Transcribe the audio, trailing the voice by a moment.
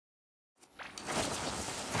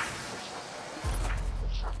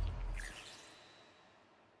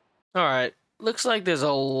Alright, looks like there's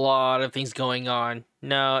a lot of things going on.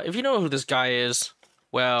 Now, if you know who this guy is,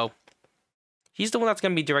 well, he's the one that's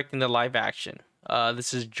going to be directing the live action.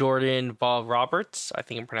 This is Jordan Roberts. I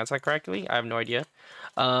think I'm pronouncing that correctly. I have no idea.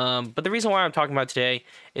 But the reason why I'm talking about today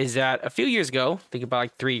is that a few years ago, think about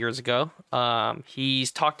like 3 years ago, he's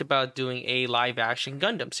talked about doing a live action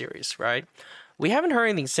Gundam series, right? We haven't heard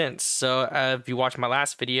anything since. So if you watched my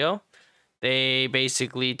last video, they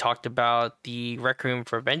basically talked about the Requiem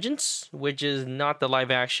for Vengeance, which is not the live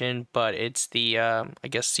action, but it's the, I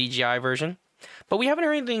guess, CGI version. But we haven't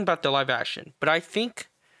heard anything about the live action. But I think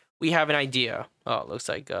we have an idea. Oh, it looks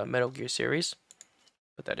like a Metal Gear series.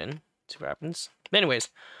 Put that in, see what happens. But anyways,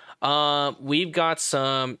 we've got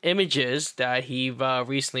some images that he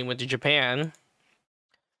recently went to Japan.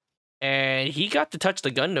 And he got to touch the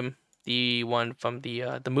Gundam, the one from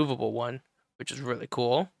the movable one, which is really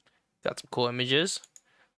cool. Got some cool images.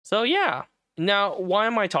 So yeah. Now, why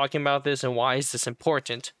am I talking about this and why is this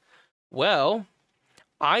important? Well,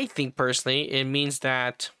 I think personally it means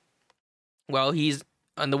that, well, he's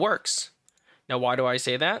in the works. Now, why do I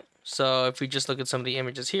say that? So if we just look at some of the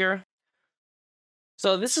images here.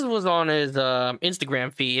 So this was on his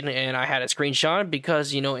Instagram feed, and I had a screenshot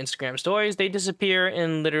because, you know, Instagram stories, they disappear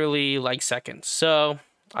in literally like seconds. So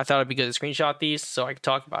I thought it'd be good to screenshot these so I could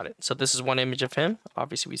talk about it. So this is one image of him.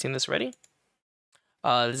 Obviously, we've seen this already.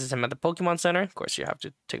 This is him at the Pokemon Center. Of course, you have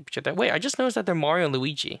to take a picture of that. Wait, I just noticed that they're Mario and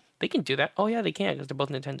Luigi. They can do that. Oh, yeah, they can because they're both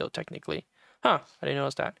Nintendo, technically. Huh, I didn't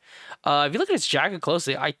notice that. If you look at his jacket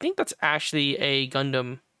closely, I think that's actually a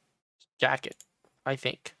Gundam jacket, I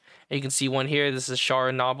think. And you can see one here. This is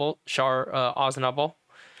Char Aznavour.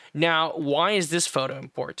 Now, why is this photo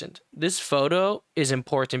important? This photo is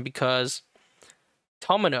important because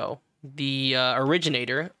Tomino, the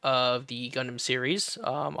originator of the Gundam series,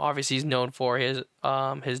 obviously is known for his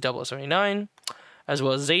 0079, as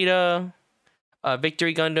well as Zeta,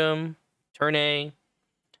 Victory Gundam, Turn A,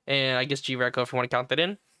 and I guess G-Reco if you want to count that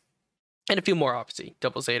in. And a few more, obviously.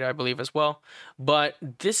 Double Zeta, I believe, as well. But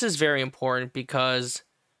this is very important because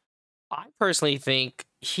I personally think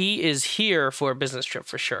he is here for a business trip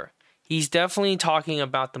for sure. He's definitely talking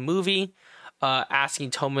about the movie, asking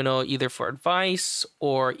Tomino either for advice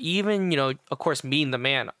or even, you know, of course, meeting the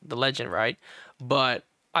man, the legend, right? But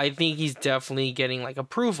I think he's definitely getting like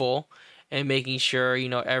approval and making sure, you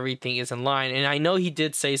know, everything is in line. And I know he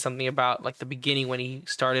did say something about like the beginning when he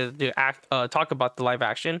started to talk about the live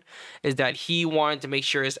action, is that he wanted to make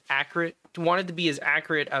sure wanted to be as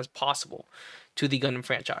accurate as possible to the Gundam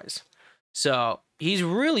franchise. So he's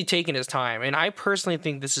really taking his time. And I personally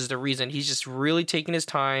think this is the reason. He's just really taking his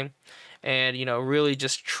time and, you know, really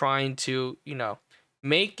just trying to, you know,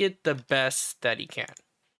 make it the best that he can.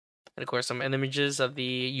 And of course, some images of the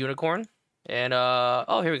unicorn. And,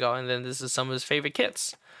 oh, here we go. And then this is some of his favorite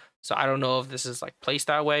kits. So I don't know if this is like placed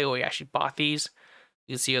that way or he actually bought these.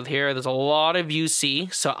 You can see here, there's a lot of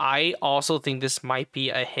UC. So I also think this might be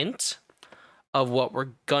a hint of what we're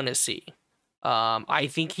gonna see. I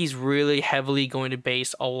think he's really heavily going to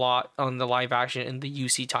base a lot on the live action in the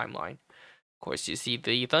UC timeline. Of course, you see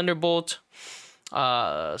the Thunderbolt,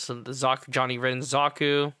 so the Johnny Red and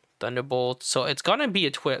Zaku, Thunderbolt. So it's gonna be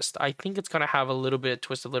a twist. I think it's gonna have a little bit of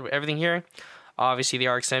twist, a little bit of everything here. Obviously, the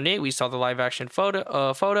RX-78. We saw the live action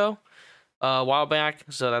photo a while back.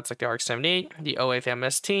 So that's like the RX-78, the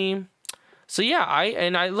OFMS team. So yeah,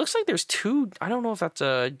 it looks like there's two. I don't know if that's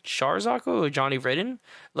a Char Zaku or Johnny Redden.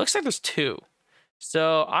 Looks like there's two.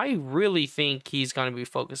 So I really think he's gonna be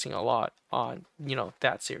focusing a lot on, you know,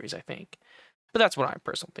 that series, I think. But that's what I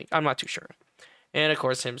personally think. I'm not too sure. And of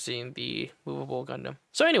course, him seeing the movable Gundam.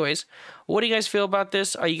 So anyways, what do you guys feel about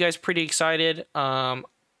this? Are you guys pretty excited? I'm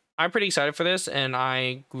pretty excited for this, and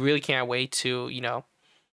I really can't wait to, you know,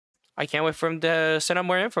 I can't wait for him to send out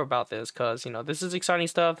more info about this because, you know, this is exciting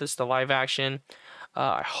stuff. This is the live action.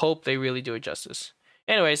 I hope they really do it justice.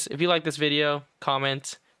 Anyways, if you like this video,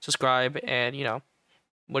 comment, subscribe, and, you know,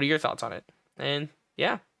 what are your thoughts on it? And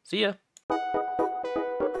yeah, see ya.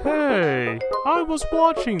 Hey, I was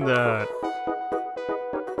watching that.